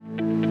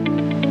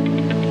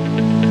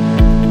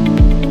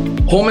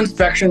Home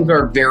inspections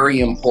are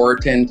very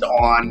important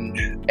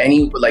on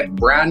any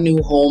brand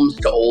new homes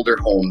to older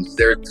homes.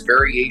 There's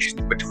variations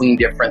between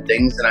different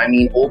things. And I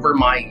mean, over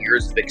my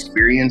years of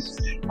experience,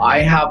 I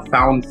have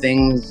found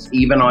things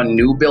even on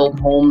new build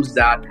homes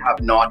that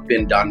have not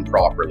been done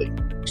properly.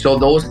 So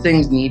those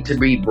things need to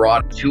be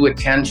brought to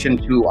attention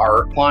to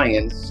our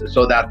clients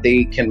so that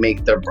they can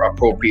make the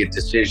appropriate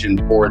decision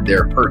for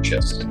their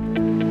purchase.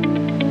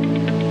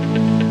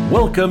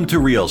 Welcome to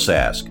Real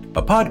Sask,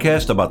 a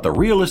podcast about the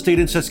real estate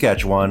in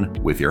Saskatchewan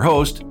with your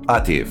host,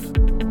 Atif.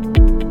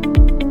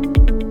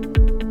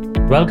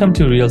 Welcome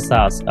to Real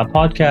Sask, a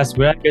podcast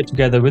where I get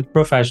together with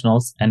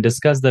professionals and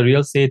discuss the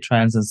real estate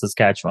trends in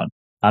Saskatchewan.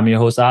 I'm your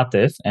host,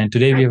 Atif, and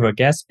today we have our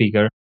guest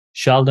speaker,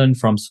 Sheldon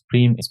from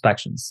Supreme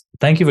Inspections.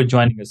 Thank you for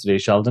joining us today,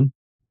 Sheldon.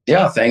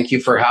 Yeah, thank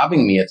you for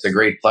having me. It's a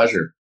great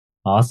pleasure.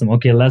 Awesome.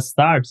 Okay, let's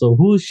start. So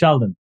who's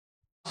Sheldon?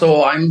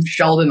 So I'm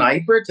Sheldon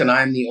Eipert, and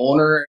I'm the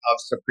owner of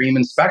Supreme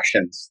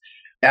Inspections.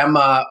 I'm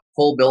a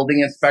full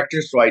building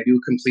inspector, so I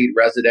do complete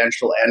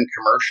residential and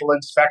commercial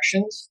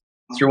inspections.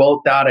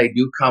 Throughout that, I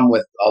do come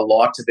with a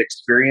lot of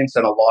experience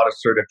and a lot of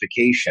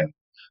certification.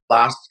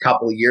 Last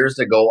couple of years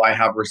ago, I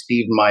have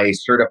received my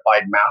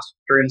certified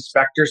master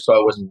inspector, so I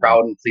was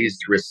proud and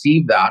pleased to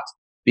receive that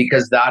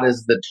because that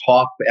is the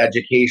top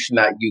education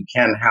that you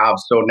can have.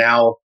 So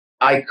now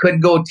I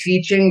could go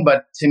teaching,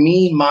 but to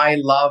me, my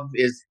love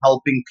is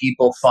helping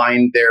people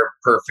find their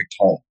perfect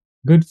home.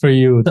 Good for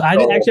you. I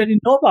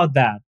didn't know about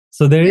that.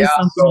 So there is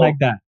something like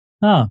that.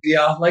 Huh.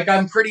 Yeah,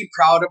 I'm pretty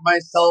proud of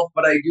myself,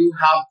 but I do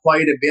have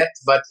quite a bit.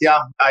 But yeah,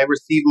 I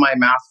received my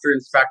master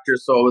inspector,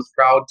 so I was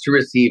proud to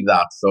receive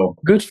that. So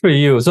good for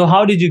you. So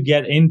how did you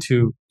get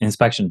into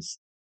inspections?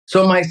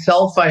 So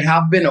myself, I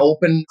have been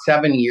open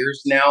 7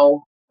 years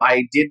now.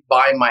 I did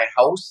buy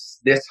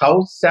this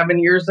house 7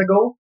 years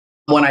ago.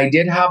 When I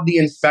did have the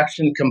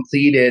inspection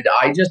completed,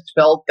 I just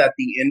felt that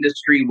the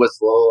industry was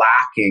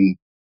lacking,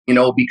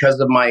 because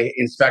of my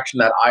inspection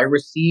that I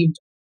received.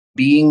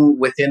 Being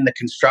within the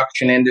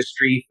construction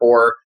industry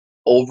for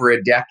over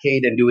a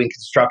decade and doing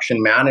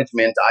construction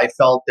management, I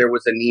felt there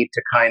was a need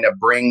to kind of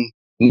bring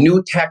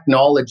new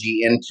technology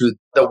into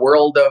the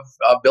world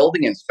of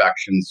building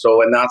inspection.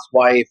 So, and that's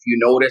why if you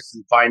notice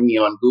and find me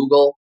on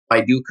Google,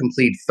 I do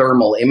complete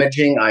thermal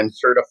imaging. I'm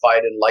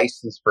certified and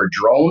licensed for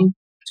drone.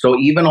 So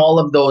even all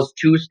of those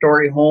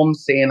 2-story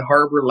homes, say in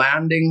Harbor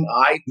Landing,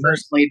 I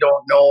personally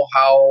don't know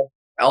how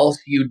else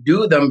you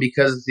do them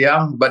because,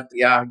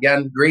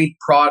 again, great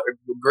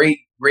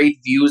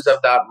views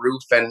of that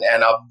roof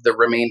and of the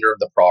remainder of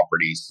the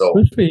property. So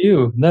good for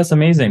you. That's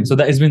amazing. So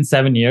that has been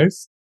 7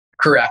 years?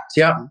 Correct.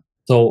 Yeah.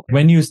 So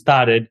when you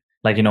started,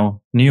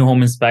 new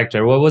home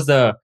inspector, what was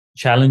the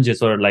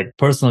challenges or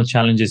personal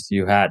challenges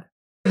you had?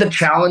 The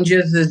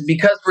challenges is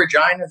because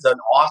Regina is an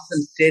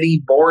awesome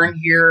city, born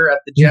here at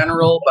the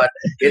General, but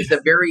it's a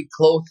very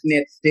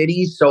close-knit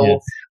city. So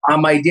yes.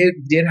 I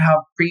did have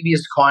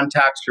previous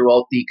contacts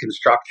throughout the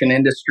construction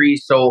industry.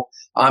 So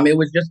it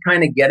was just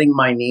kind of getting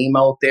my name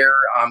out there,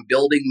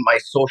 building my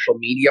social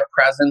media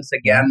presence.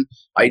 Again,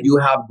 I do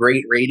have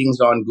great ratings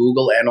on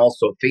Google and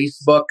also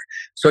Facebook.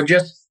 So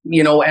just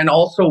and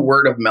also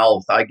word of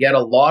mouth. I get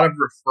a lot of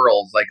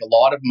referrals, a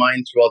lot of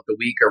mine throughout the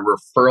week are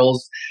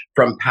referrals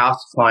from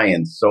past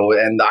clients. So,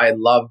 and I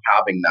love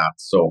having that.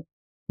 So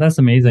that's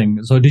amazing.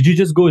 So did you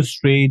just go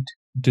straight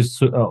to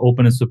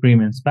open a Supreme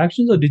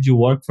Inspections or did you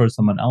work for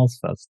someone else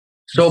first?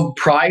 So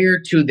prior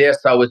to this,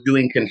 I was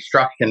doing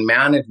construction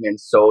management.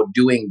 So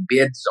doing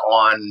bids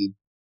on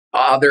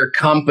other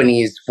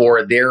companies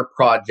for their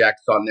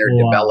projects on their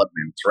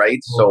development,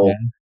 right? So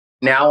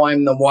now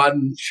I'm the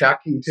one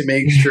checking to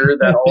make sure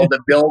that all the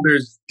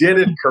builders did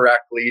it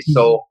correctly.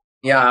 So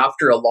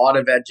after a lot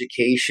of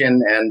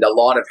education and a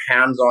lot of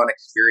hands-on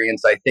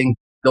experience, I think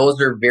those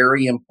are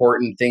very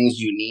important things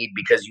you need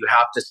because you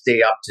have to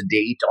stay up to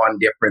date on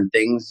different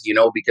things,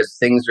 because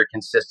things are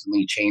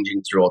consistently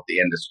changing throughout the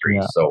industry.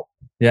 Yeah. So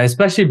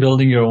especially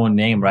building your own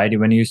name, right?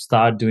 When you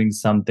start doing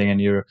something and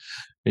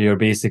you're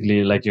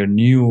basically you're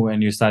new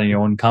and you're starting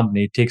your own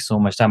company, it takes so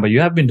much time. But you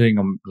have been doing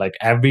them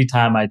every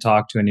time I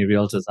talk to any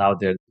realtors out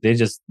there,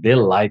 they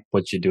like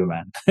what you do,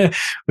 man,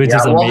 which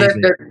is amazing. Well,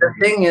 the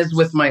thing is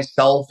with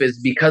myself is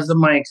because of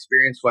my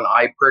experience when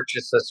I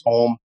purchased this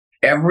home,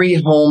 every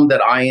home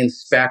that I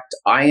inspect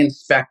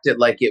it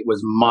like it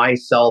was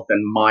myself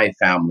and my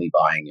family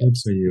buying it. Good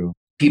for you.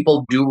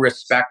 People do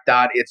respect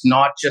that. It's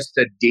not just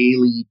a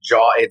daily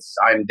job.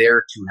 I'm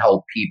there to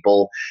help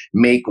people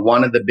make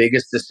one of the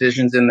biggest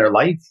decisions in their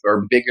life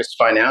or biggest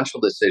financial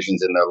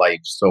decisions in their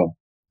life. So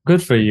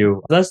good for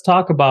you. Let's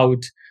talk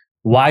about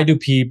why do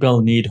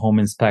people need home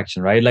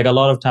inspection, right? A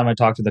lot of time I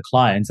talk to the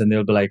clients and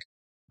they'll be like,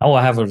 oh,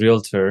 I have a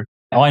realtor.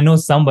 Oh, I know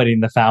somebody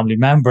in the family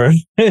member.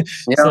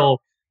 So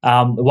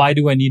why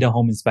do I need a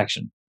home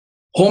inspection?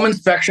 Home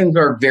inspections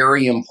are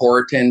very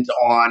important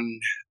on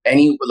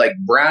any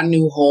brand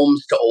new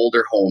homes to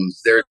older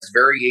homes. There's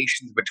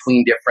variations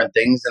between different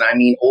things. And I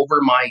mean, over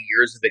my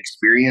years of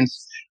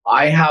experience,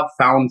 I have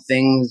found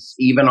things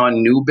even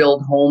on new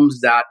build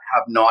homes that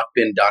have not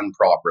been done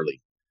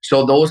properly.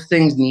 So those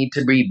things need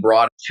to be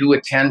brought to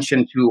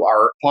attention to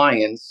our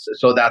clients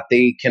so that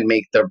they can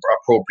make the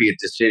appropriate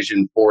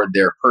decision for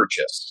their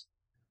purchase.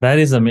 That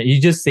is amazing.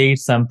 You just said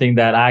something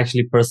that I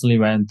actually personally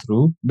went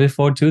through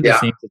before too, the Yeah.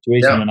 same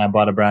situation Yeah. when I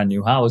bought a brand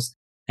new house.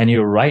 And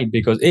you're right,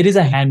 because it is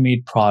a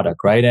handmade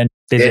product, right? And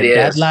there's It a is.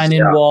 deadline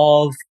Yeah.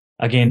 involved.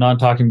 Again, not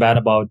talking bad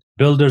about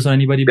builders or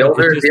anybody, but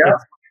Builders. Yeah.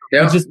 it's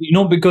Yeah. just,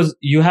 because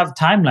you have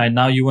timeline.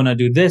 Now you want to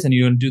do this and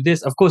you want to do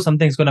this. Of course,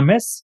 something's going to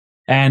miss.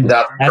 And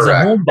That's as a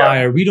correct. home Yeah.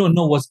 buyer, we don't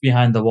know what's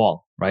behind the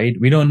wall, right?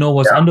 We don't know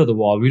what's Yeah. under the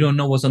wall. We don't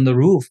know what's on the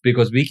roof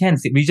because we can't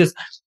see. We just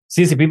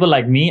see people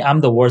like me. I'm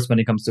the worst when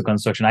it comes to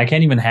construction. I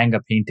can't even hang a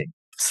painting.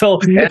 So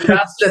And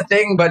that's the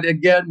thing. But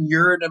again,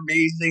 you're an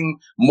amazing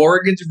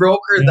mortgage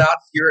broker. yeah.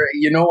 That's your,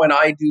 and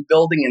I do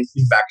building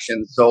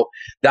inspections. So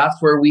that's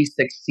where we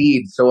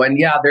succeed. So, and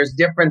yeah, there's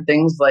different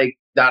things like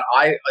that.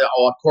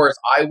 Of course,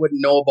 I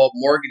wouldn't know about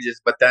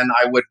mortgages, but then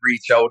I would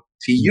reach out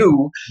to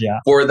you Yeah.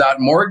 for that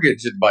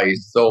mortgage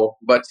advice. So,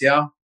 but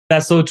yeah.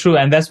 That's so true.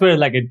 And that's where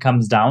like it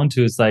comes down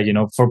to, it's like,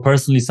 for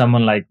personally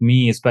someone like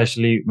me,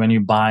 especially when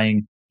you're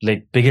buying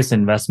like biggest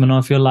investment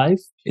of your life,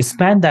 is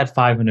spend that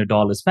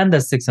 $500, spend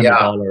that Yeah,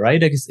 $600,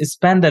 right? Like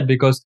spend that,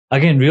 because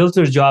again,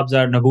 realtor jobs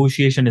are,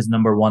 negotiation is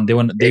number one. They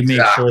make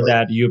sure exactly.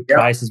 that your Yeah,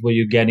 price is what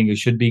you're getting, you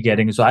should be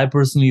getting. So I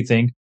personally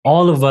think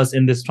all of us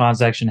in this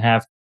transaction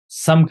have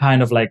some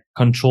kind of like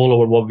control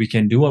over what we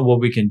can do and what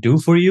we can do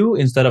for you,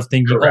 instead of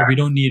thinking, oh, we correct.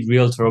 don't need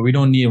realtor, or we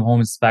don't need home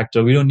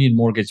inspector, we don't need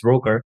mortgage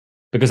broker.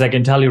 Because I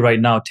can tell you right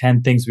now,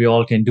 10 things we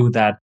all can do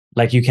that.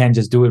 Like you can't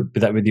just do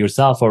it with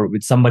yourself or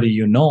with somebody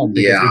because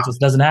Yeah, it just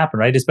doesn't happen,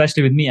 right?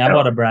 Especially with me, I yeah,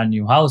 bought a brand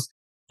new house,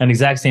 an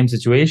exact same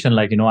situation.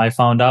 Like, I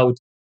found out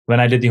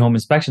when I did the home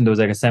inspection, there was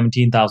like a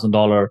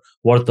 $17,000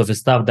 worth of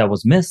stuff that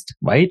was missed,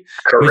 right?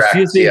 Which correct.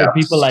 seriously, with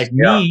people Yes. like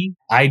Yeah, me,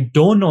 I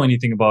don't know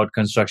anything about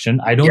construction.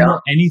 I don't yeah, know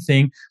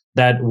anything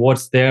that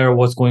what's there,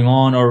 what's going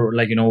on, or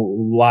like,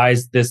 why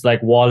is this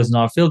like wall is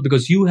not filled,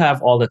 because you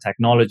have all the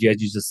technology,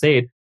 as you just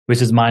said,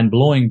 which is mind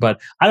blowing.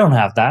 But I don't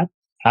have that.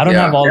 I don't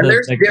have yeah. all And the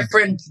there's like.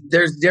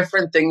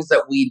 different things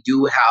that we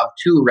do have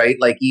too, right?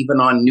 Like even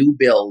on new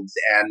builds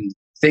and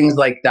things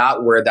like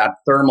that, where that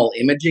thermal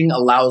imaging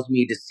allows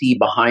me to see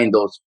behind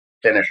those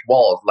finished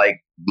walls.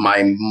 Like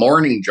my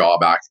morning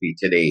job actually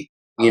today.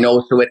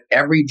 So at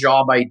every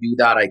job I do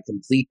that, I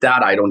complete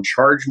that. I don't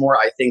charge more.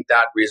 I think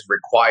that is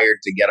required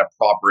to get a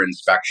proper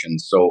inspection.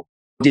 So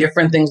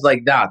different things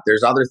like that.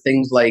 There's other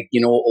things like,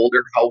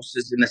 older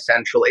houses in the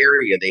central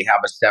area, they have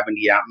a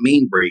 70 amp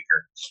main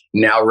breaker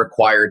now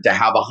required to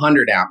have a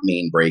 100 amp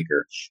main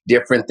breaker.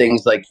 Different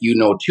things like,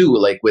 too,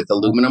 like with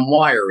aluminum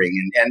wiring.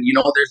 And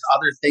there's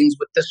other things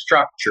with the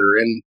structure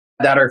and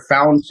that are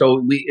found.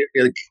 So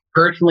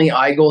personally,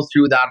 I go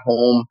through that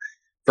home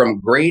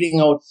from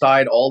grading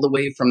outside all the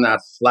way from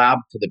that slab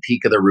to the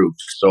peak of the roof.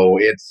 So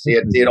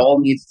it all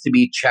needs to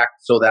be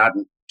checked so that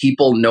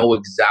people know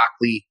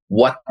exactly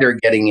what they're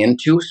getting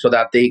into so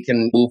that they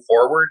can move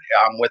forward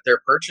with their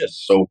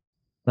purchase. So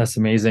That's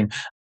amazing.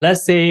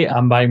 Let's say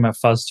I'm buying my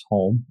first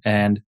home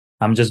and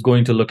I'm just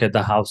going to look at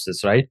the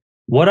houses, right?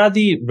 What are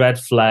the red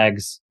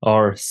flags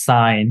or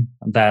sign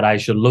that I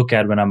should look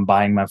at when I'm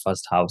buying my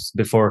first house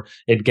before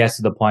it gets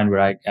to the point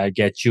where I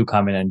get you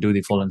come in and do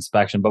the full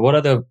inspection? But what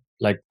are the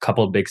like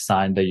couple big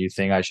signs that you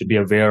think I should be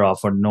aware of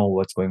or know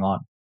what's going on?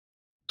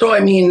 So, I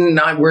mean,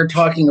 we're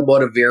talking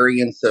about a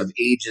variance of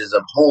ages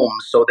of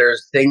homes. So,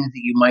 there's things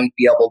that you might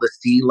be able to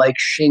see, like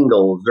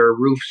shingles or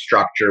roof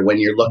structure when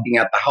you're looking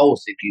at the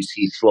house, if you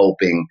see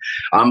sloping.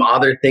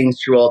 Other things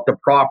throughout the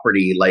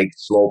property, like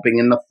sloping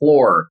in the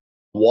floor,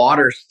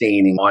 water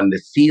staining on the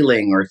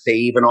ceiling, or say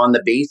even on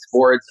the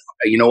baseboards,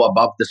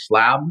 above the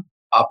slab,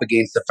 up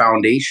against the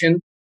foundation.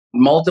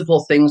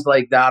 Multiple things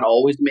like that,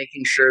 always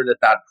making sure that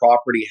that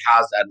property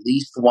has at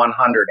least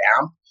 100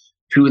 amp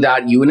to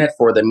that unit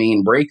for the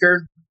main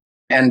breaker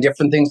and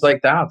different things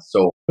like that.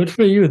 So Good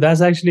for you.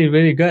 That's actually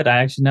really good. I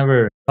actually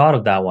never thought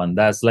of that one.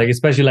 That's like,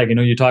 especially like,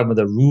 you're talking about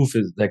the roof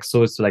is like,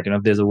 so it's like,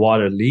 if there's a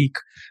water leak,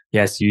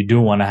 yes, you do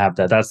want to have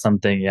that. That's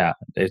something, yeah,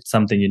 it's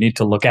something you need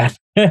to look at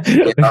yeah,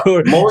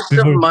 before, most of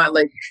before.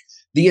 my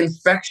the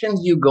inspections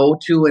you go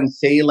to and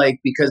say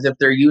because if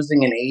they're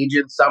using an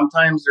agent,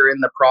 sometimes they're in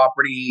the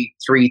property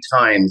 3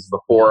 times Yeah.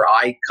 before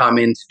I come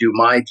in to do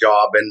my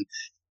job. And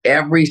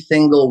every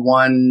single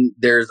one,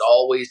 there's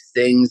always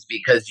things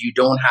because you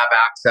don't have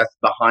access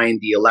behind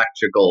the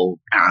electrical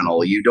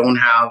panel. You don't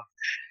have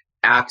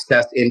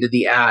access into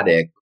the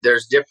attic.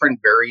 There's different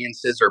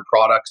variances or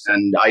products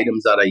and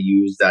items that I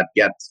use that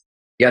get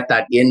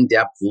that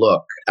in-depth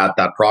look at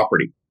that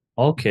property.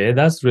 Okay,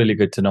 that's really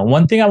good to know.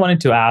 One thing I wanted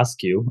to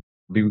ask you,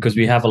 because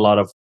we have a lot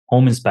of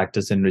home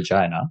inspectors in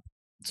Regina.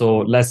 So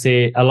let's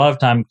say a lot of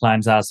time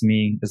clients ask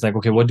me, it's like,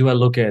 okay, what do I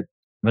look at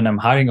when I'm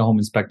hiring a home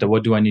inspector?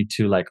 What do I need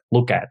to like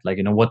look at? Like,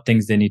 what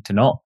things they need to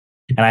know?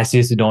 And I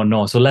seriously don't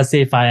know. So let's say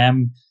if I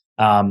am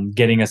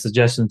getting a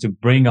suggestion to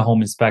bring a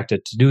home inspector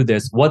to do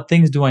this, what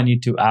things do I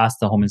need to ask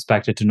the home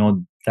inspector to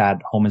know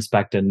that home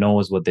inspector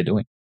knows what they're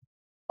doing?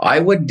 I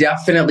would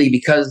definitely,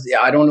 because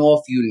I don't know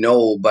if you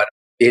know, but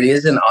it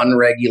is an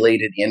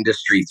unregulated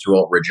industry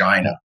throughout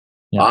Regina.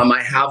 Yeah.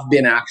 I have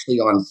been actually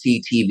on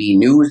CTV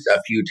News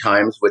a few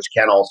times, which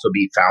can also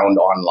be found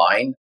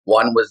online.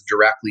 One was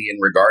directly in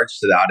regards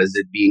to that, as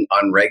it being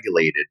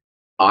unregulated.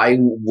 I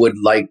would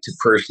like to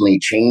personally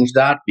change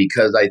that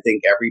because I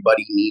think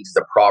everybody needs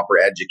the proper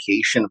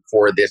education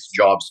for this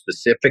job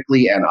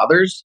specifically and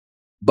others.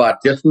 But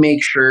just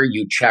make sure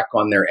you check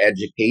on their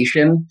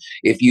education.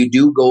 If you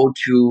do go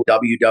to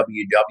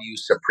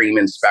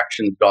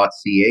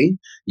www.supremeinspections.ca,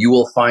 you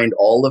will find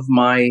all of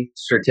my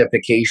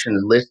certifications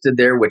listed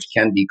there, which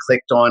can be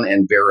clicked on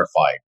and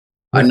verified.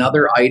 Good.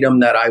 Another item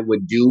that I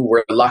would do,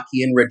 we're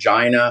lucky in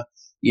Regina,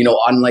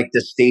 unlike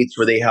the States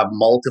where they have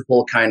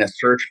multiple kind of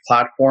search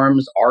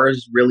platforms,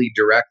 ours really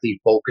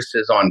directly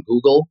focuses on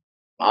Google.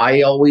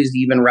 I always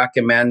even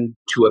recommend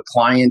to a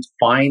client,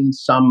 find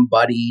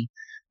somebody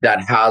that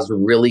has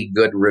really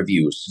good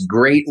reviews,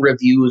 great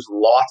reviews,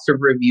 lots of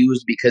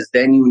reviews, because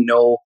then you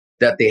know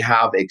that they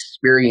have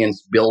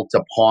experience built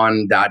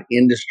upon that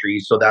industry.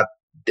 So that,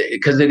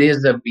 because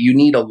you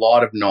need a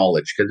lot of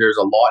knowledge, because there's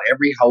a lot,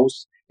 every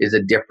house is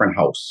a different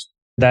house.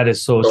 That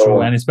is so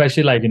true. And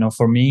especially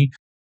for me,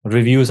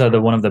 reviews are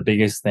one of the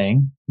biggest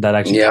thing that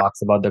actually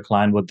talks about the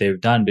client, what they've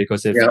done.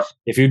 Because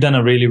if you've done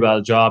a really well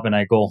job and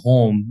I go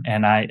home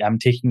and I'm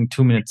taking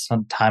 2 minutes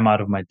some time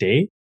out of my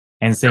day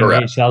and saying,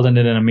 Correct. hey, Sheldon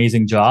did an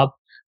amazing job.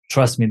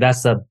 Trust me,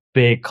 that's a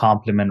big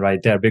compliment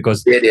right there,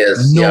 because it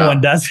is. No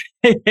one does.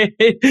 I get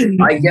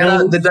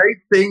the nice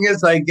thing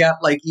is I get,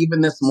 like,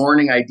 even this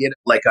morning I did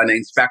like an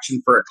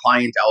inspection for a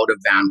client out of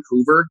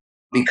Vancouver.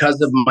 Because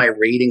of my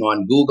rating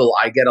on Google,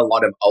 I get a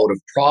lot of out of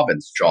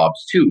province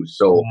jobs too.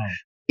 So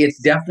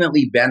it's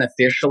definitely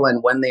beneficial.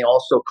 And when they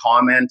also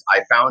comment,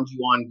 I found you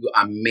on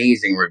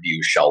amazing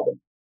reviews, Sheldon.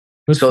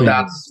 So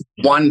that's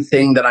one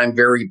thing that I'm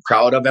very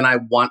proud of. And I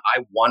want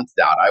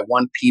that. I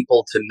want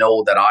people to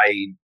know that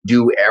I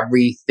do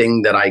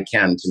everything that I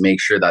can to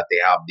make sure that they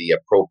have the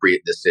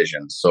appropriate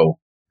decisions. So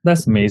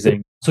that's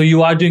amazing. So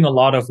you are doing a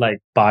lot of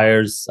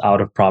buyers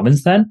out of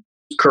province then?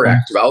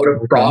 Correct. Out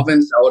of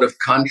province, out of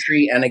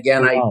country. And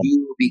again, I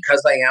do,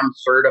 because I am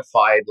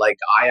certified,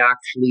 I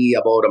actually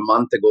about a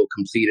month ago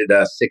completed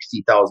a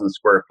 60,000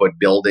 square foot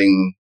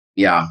building.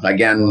 Yeah.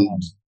 Again,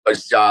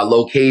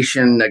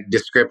 location,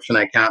 description,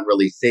 I can't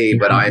really say,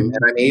 but I've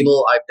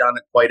done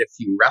quite a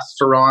few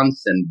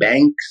restaurants and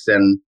banks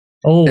and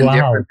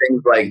different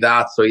things like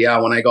that. So yeah,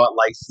 when I got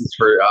licensed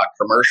for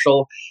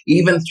commercial,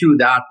 even through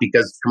that,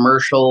 because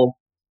commercial,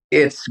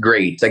 it's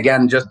great.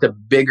 Again, just a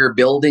bigger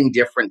building,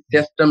 different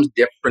systems,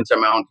 different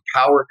amount of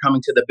power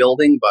coming to the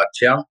building. But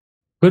yeah.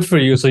 Good for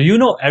you. So you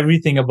know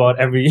everything about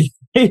everything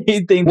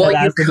that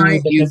has to do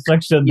with the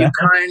construction.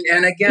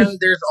 And again,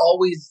 there's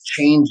always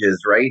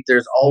changes, right?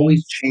 There's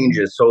always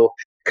changes. So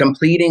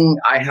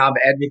I have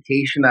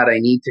education that I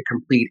need to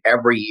complete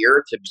every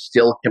year to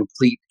still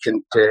complete,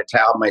 to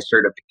have my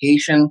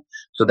certification.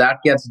 So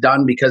that gets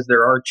done because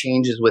there are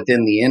changes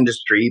within the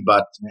industry,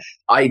 but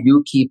I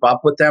do keep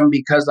up with them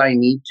because I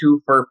need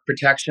to, for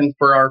protection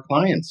for our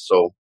clients.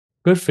 So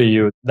good for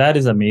you. That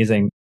is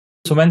amazing.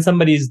 So when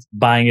somebody's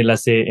buying it,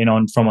 let's say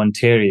from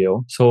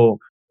Ontario, so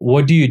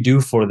what do you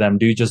do for them?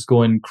 Do you just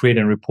go and create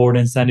a report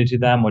and send it to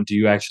them, or do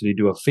you actually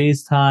do a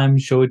FaceTime,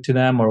 show it to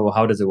them, or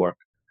how does it work?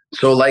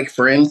 So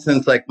for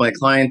instance, my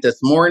client this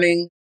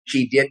morning,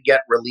 she did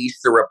get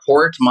released the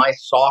report. My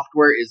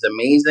software is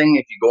amazing.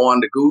 If you go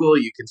onto Google,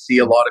 you can see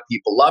a lot of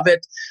people love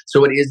it.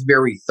 So it is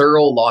very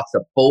thorough, lots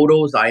of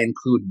photos. I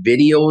include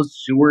videos,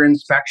 sewer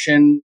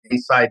inspection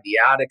inside the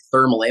attic,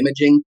 thermal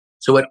imaging.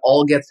 So it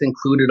all gets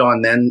included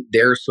on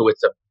there. So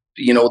it's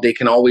they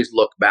can always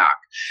look back.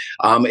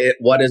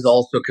 What is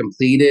also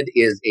completed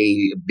is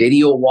a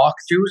video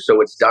walkthrough. So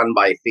it's done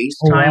by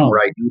FaceTime, where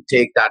I do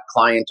take that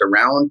client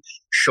around,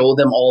 show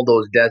them all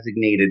those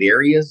designated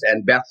areas,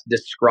 and best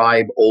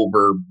describe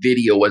over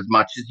video as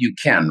much as you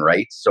can,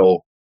 right?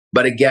 So,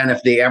 but again,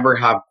 if they ever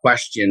have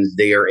questions,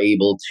 they are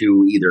able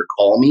to either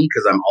call me,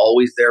 because I'm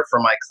always there for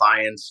my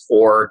clients,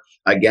 or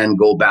again,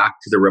 go back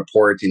to the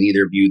report and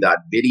either view that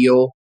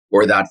video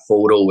or that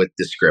photo with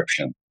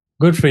description.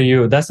 Good for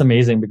you. That's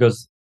amazing,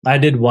 because I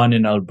did one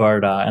in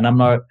Alberta, and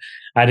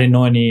I didn't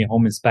know any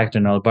home inspector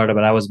in Alberta,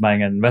 but I was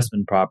buying an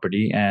investment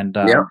property, and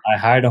I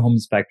hired a home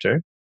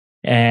inspector,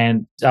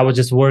 and I was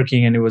just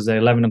working, and it was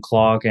 11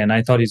 o'clock, and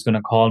I thought he's going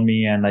to call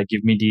me and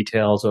give me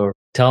details or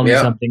tell me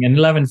something. And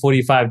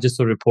 11:45, just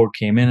a report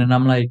came in, and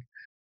I'm like,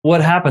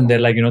 what happened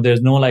there?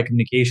 There's no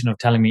communication of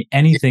telling me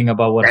anything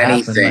about what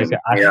happened.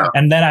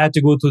 And then I had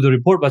to go through the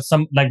report, but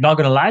not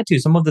going to lie to you,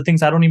 some of the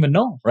things I don't even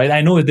know, right?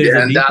 I know there's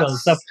a detail and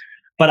stuff,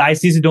 but I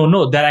seriously don't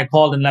know. Then I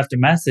called and left a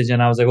message,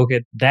 and I was like,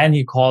 okay. Then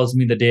he calls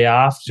me the day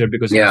after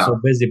because he was so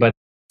busy. But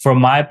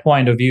from my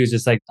point of view, it's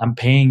just I'm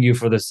paying you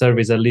for the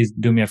service. At least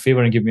do me a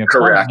favor and give me a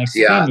call and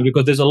explain me,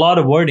 because there's a lot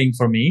of wording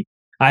for me.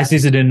 I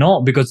seriously didn't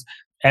know, because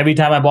every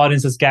time I bought in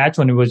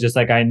Saskatchewan, it was just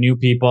I knew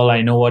people,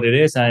 I know what it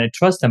is, and I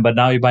trust them. But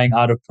now you're buying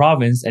out of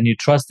province and you're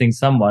trusting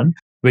someone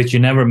which you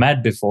never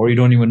met before. You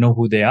don't even know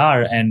who they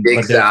are.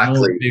 But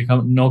there's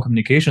no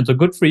communication. So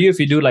good for you if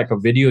you do a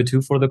video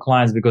too for the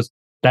clients, because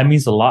That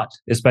means a lot,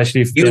 especially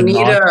if You they're need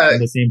not a in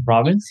the same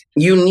province.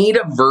 you need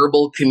a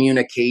verbal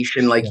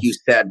communication, like you Yes.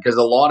 said, because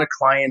a lot of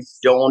clients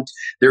don't.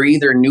 They're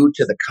either new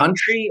to the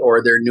country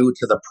or they're new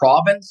to the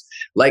province.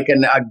 Like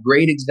a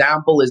great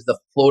example is the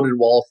floated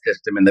wall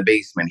system in the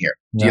basement here.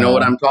 Do you Yeah, know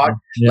what yeah, I'm yeah. talking?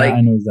 Yeah, Like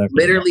I know exactly.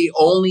 Yeah. literally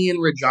only in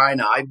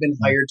Regina. I've been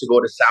Mm, hired to go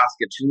to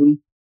Saskatoon.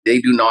 They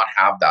do not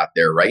have that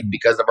there, right? mm.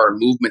 Because of our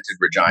movement in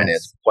Regina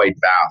is Yes. quite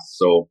fast.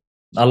 So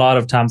A lot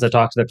of times I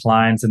talk to the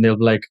clients and they'll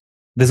be like,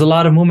 there's a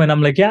lot of movement.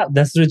 I'm like, yeah,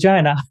 that's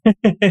Regina.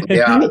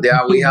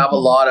 yeah, we have a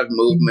lot of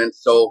movement.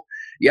 So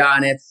yeah,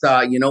 and it's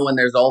and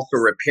there's also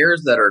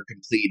repairs that are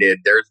completed.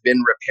 There's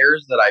been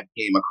repairs that I've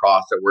came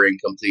across that were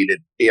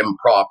incompleted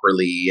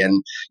improperly,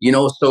 and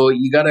so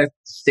you got to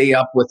stay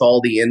up with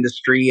all the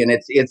industry, and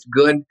it's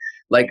good.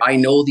 Like I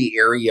know the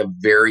area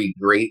very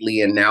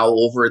greatly, and now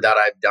over that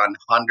I've done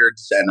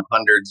hundreds and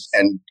hundreds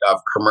and of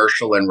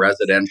commercial and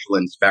residential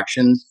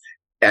inspections.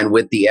 And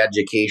with the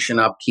education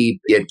upkeep,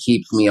 it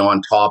keeps me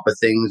on top of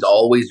things,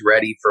 always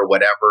ready for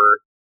whatever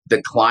the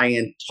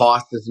client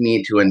tosses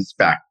me to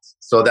inspect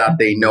so that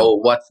they know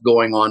what's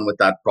going on with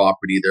that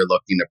property they're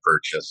looking to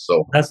purchase.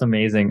 So, That's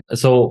amazing.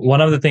 So one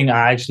of the things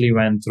I actually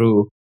went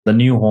through the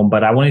new home,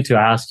 but I wanted to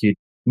ask you,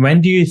 when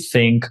do you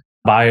think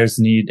buyers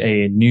need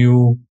a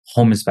new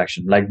home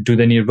inspection? Like, do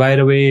they need right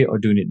away or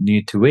do they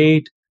need to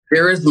wait?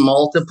 there is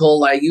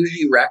multiple. I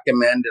usually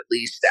recommend at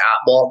least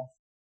well,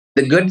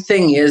 the good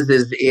thing is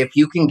if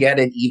you can get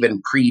it even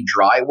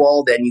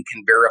pre-drywall, then you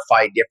can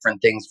verify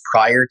different things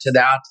prior to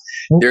that.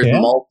 There's Okay.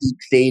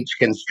 multi-stage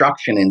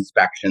construction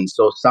inspections.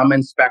 So some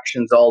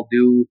inspections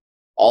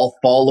I'll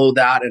follow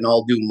that and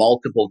I'll do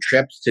multiple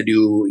trips to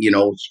do,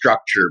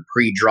 structure,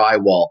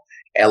 pre-drywall,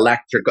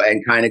 electrical,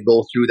 and kind of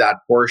go through that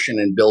portion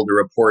and build a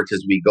report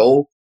as we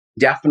go.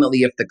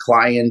 Definitely if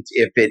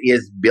it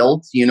is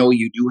built, you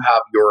do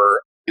have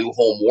your new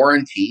home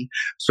warranty,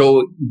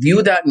 so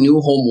view that new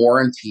home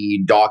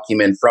warranty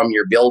document from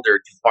your builder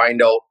to find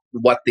out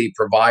what they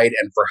provide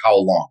and for how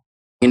long.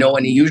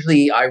 And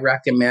usually I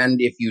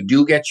recommend if you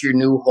do get your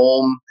new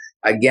home,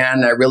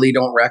 again, I really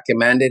don't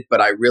recommend it,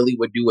 but I really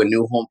would do a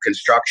new home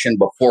construction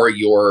before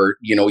your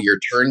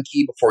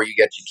turnkey, before you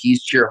get your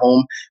keys to your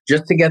home,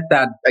 just to get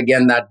that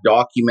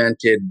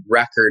documented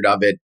record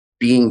of it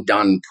being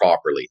done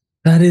properly.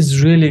 That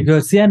is really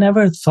good. See, I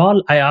never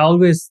thought, I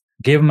always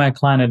gave my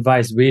client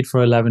advice, wait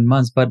for 11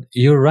 months, but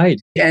you're right.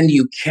 And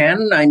you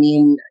can,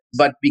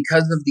 but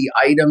because of the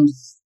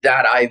items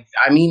that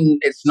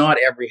it's not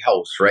every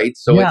house, right?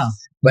 So Yeah.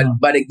 Yeah.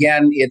 but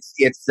again, it's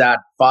that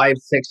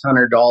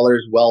 $500-600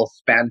 well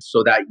spent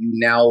so that you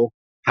now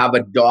have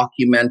a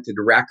documented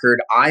record.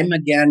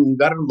 You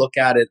got to look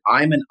at it.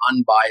 I'm an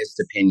unbiased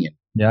opinion.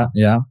 Yeah.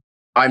 Yeah.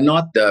 I'm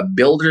not the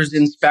builder's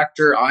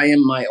inspector. I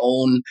am my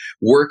own,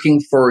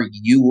 working for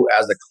you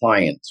as a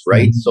client,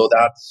 right? Mhm. So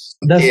that's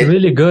That's it.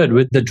 really good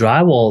with the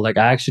drywall. Like,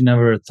 I actually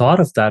never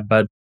thought of that,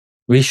 but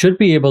we should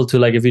be able to,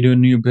 like, if we do a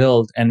new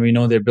build and we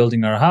know they're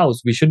building our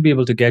house, we should be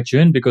able to get you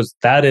in, because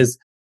that is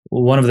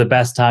one of the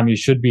best time you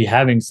should be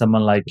having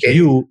someone like It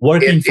you it,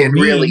 working for it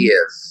really me,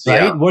 is.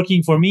 right? Yeah.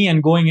 Working for me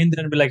and going in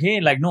there and be like, hey,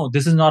 like, no,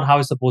 this is not how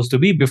it's supposed to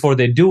be, before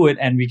they do it,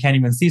 and we can't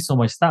even see so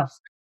much stuff.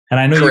 And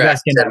I know you Correct.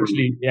 guys can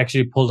And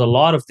actually pulled a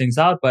lot of things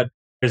out, but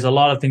there's a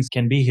lot of things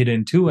can be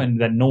hidden too,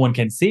 and that no one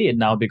can see it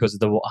now because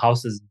the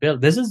house is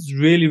built. This is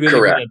really, really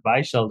good correct.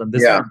 advice, Sheldon.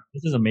 Yeah.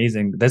 This is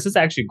amazing. This is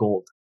actually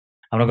gold.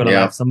 I'm not gonna lie.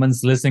 Yeah. If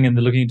someone's listening and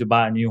they're looking to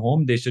buy a new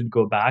home, they should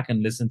go back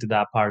and listen to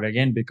that part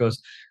again,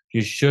 because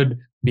you should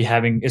be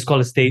having, it's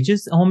called a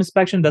stages home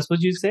inspection. That's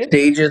what you said?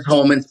 Stages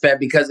home inspect,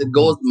 because it Mhm.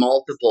 goes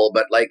multiple.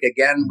 But like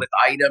again, with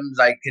items,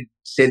 I could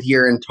sit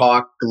here and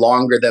talk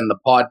longer than the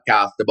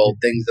podcast about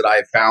things that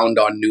I found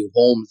on new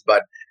homes.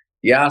 But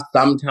yeah,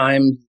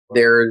 sometimes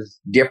there's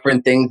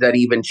different things that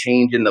even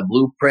change in the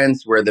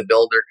blueprints where the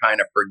builder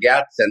kind of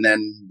forgets. And then,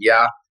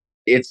 yeah,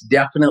 it's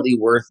definitely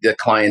worth the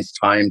client's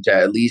time to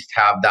at least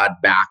have that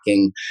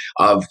backing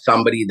of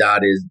somebody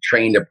that is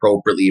trained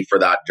appropriately for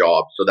that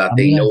job so that I'm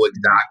they gonna know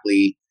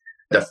exactly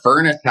the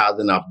furnace has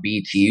enough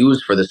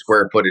BTUs for the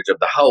square footage of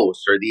the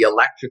house, or the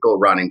electrical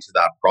running to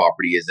that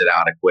property, is it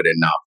adequate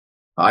enough?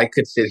 I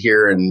could sit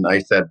here and I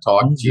said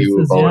talk No, to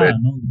you about it.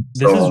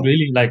 this is So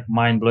really like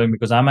mind blowing,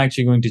 because I'm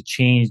actually going to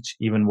change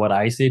even what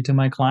I say to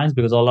my clients,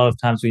 because a lot of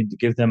times we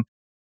give them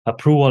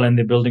approval and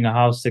they're building a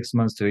house 6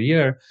 months to a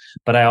year.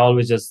 But I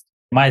always just,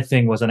 my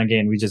thing was, and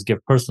again, we just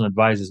give personal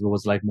advices. It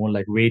was like more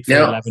like wait for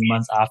yeah, 11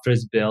 months after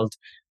it's built.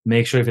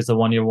 Make sure if it's a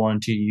 1 year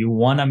warranty, you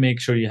want to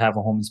make sure you have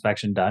a home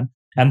inspection done.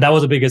 And that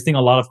was the biggest thing.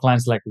 A lot of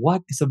clients like,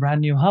 what? It's a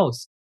brand new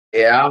house.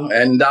 yeah,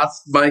 and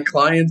that's my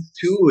clients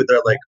too.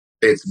 They're like,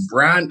 it's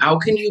brand. How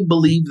can you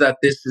believe that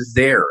this is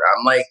there?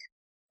 I'm like,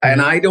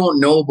 and I don't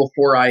know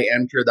before I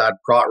enter that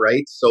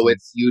right. So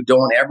it's you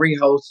don't. Every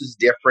house is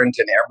different,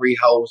 and every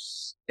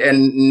house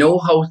and no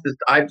house is.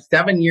 I've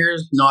 7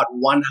 years, not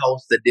one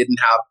house that didn't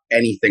have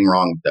anything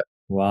wrong with it.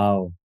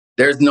 Wow.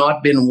 There's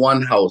not been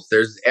one house.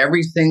 There's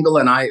every single,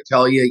 and I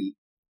tell you,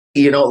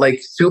 like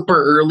super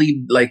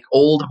early, like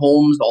old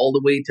homes all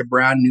the way to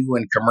brand new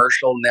and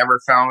commercial, never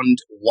found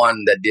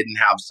one that didn't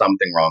have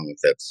something wrong with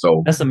it.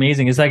 So That's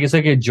amazing. It's like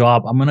a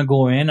job. I'm gonna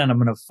go in and I'm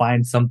gonna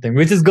find something,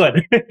 which is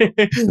good. We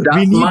that's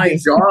need my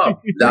this. job.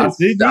 That's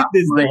We need that's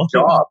this my though.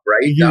 job,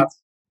 right? If you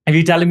if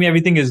you're telling me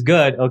everything is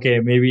good, okay,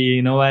 maybe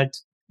you know what?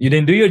 You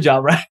didn't do your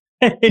job right.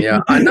 Yeah.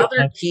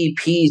 Another key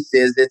piece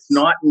is it's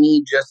not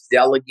me just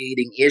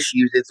delegating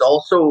issues. It's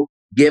also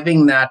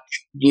giving that,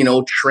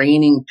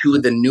 training to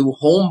the new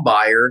home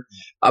buyer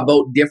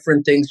about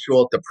different things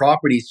throughout the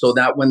property so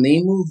that when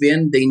they move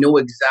in, they know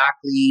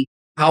exactly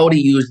how to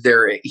use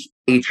their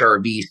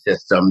HRV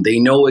system. They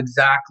know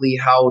exactly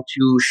how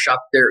to shut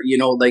their,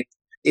 like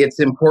it's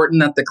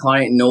important that the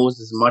client knows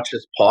as much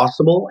as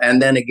possible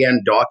and then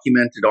again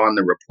documented on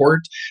the report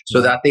so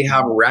Yeah. that they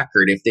have a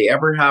record. If they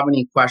ever have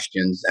any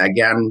questions,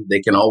 again, they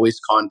can always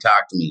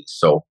contact me.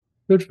 So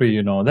Good for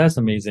you. No, that's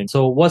amazing.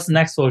 So what's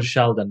next for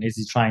Sheldon? Is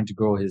he trying to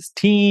grow his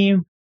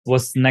team?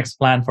 What's the next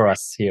plan for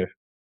us here?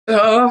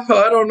 I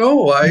don't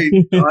know.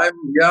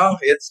 Yeah,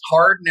 it's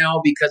hard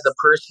now because a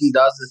person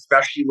does,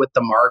 especially with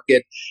the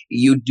market,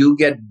 you do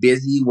get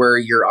busy where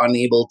you're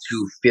unable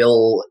to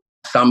fill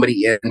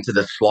somebody into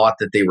the slot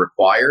that they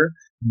require.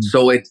 Mm.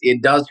 So it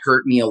does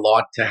hurt me a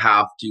lot to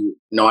have to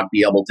not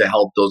be able to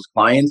help those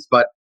clients,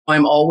 but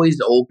I'm always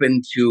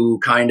open to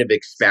kind of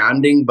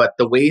expanding. But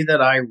the way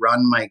that I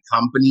run my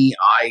company,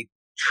 I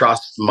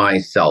trust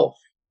myself.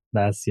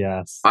 That's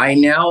yes. I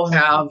now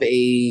have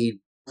a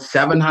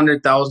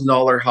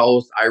 $700,000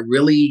 house.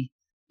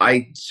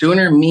 I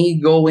sooner me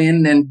go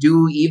in and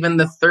do even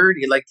the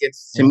 30. Like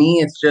it's to Yeah. me,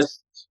 it's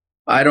just,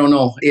 I don't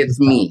know. It's It's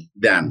not. me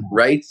then,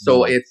 right?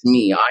 So Yeah. it's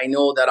me. I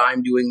know that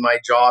I'm doing my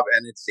job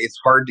and it's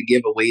hard to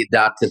give away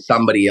that to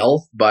somebody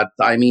else. But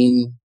I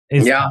mean,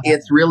 It's yeah,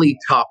 it's really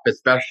tough,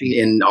 especially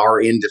in our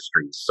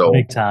industry. So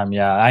big time.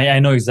 Yeah. I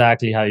know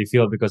exactly how you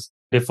feel because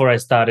before I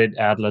started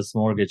Atlas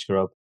Mortgage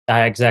Group,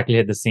 I exactly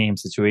had the same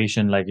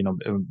situation. Like,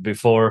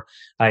 before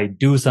I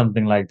do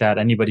something like that,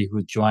 anybody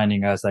who's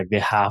joining us, like they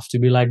have to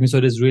be like me. So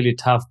it is really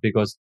tough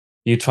because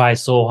you try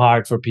so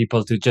hard for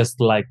people to just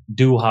like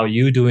do how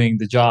you doing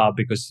the job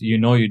because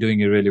you're doing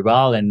it really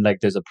well. And like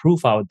there's a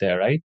proof out there,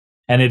 right?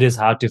 And it is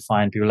hard to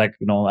find people like,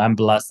 I'm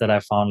blessed that I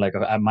found like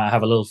I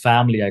have a little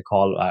family I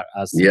call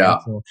us, right? yeah.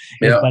 So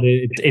Yeah. but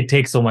it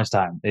takes so much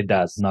time. It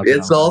does. Not gonna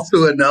It's lie.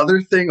 also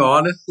another thing,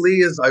 honestly,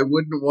 is I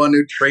wouldn't want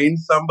to train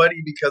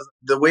somebody because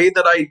the way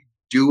that I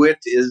do it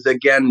is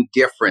again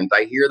different.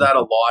 I hear that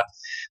a lot.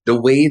 The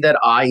way that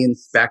I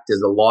inspect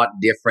is a lot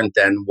different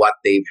than what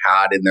they've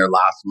had in their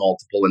last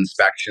multiple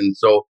inspections.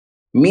 So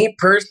me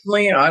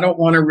personally, I don't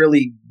want to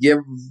really give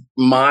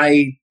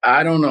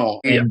I don't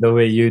know. And the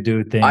way you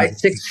do I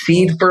things.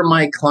 succeed for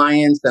my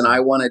clients and I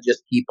want to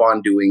just keep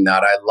on doing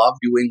that. I love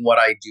doing what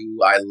I do.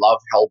 I love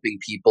helping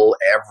people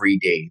every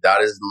day. That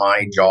is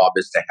my job,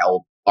 is to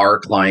help our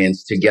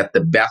clients to get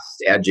the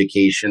best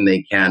education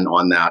they can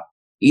on that.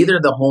 Either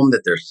the home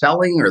that they're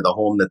selling or the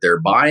home that they're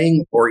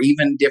buying, or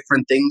even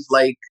different things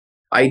like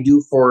I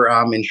do for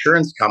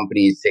insurance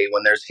companies. Say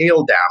when there's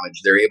hail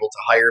damage, they're able to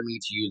hire me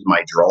to use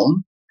my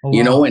drone, Oh,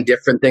 wow. and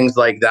different things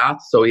like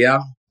that. So yeah,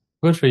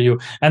 Good for you.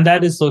 And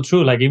that is so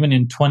true. Like even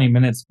in 20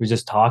 minutes, we're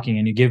just talking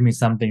and you give me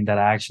something that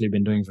I actually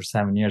been doing for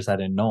 7 years. I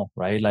didn't know,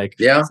 right? Like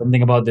yeah,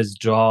 something about this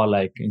draw,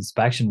 like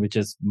inspection, which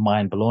is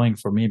mind blowing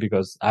for me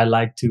because I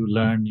like to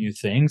learn new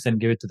things and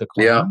give it to the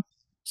yeah. client.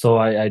 So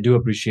I do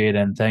appreciate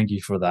and thank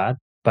you for that.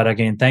 But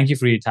again, thank you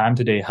for your time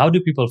today. How do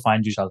people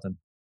find you, Sheldon?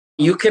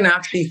 You can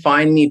actually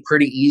find me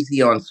pretty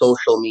easy on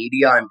social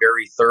media. I'm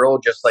very thorough,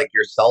 just like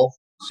yourself.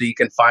 So you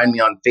can find me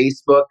on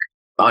Facebook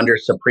under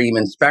Supreme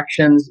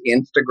Inspections,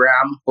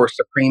 Instagram for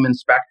Supreme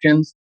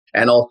Inspections,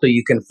 and also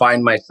you can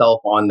find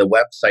myself on the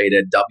website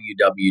at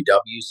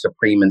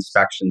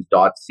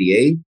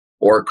www.supremeinspections.ca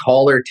or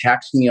call or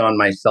text me on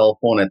my cell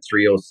phone at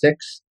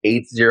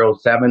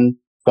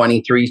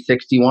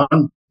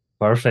 306-807-2361.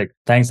 Perfect.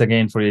 Thanks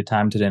again for your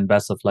time today and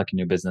best of luck in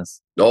your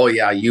business. Oh,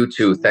 yeah, you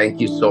too. Thank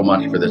you so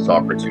much for this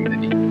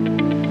opportunity.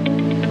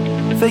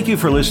 Thank you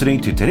for listening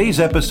to today's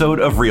episode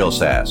of Real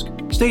Sask.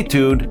 Stay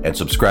tuned and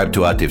subscribe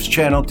to Atif's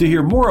channel to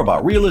hear more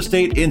about real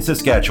estate in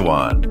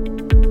Saskatchewan.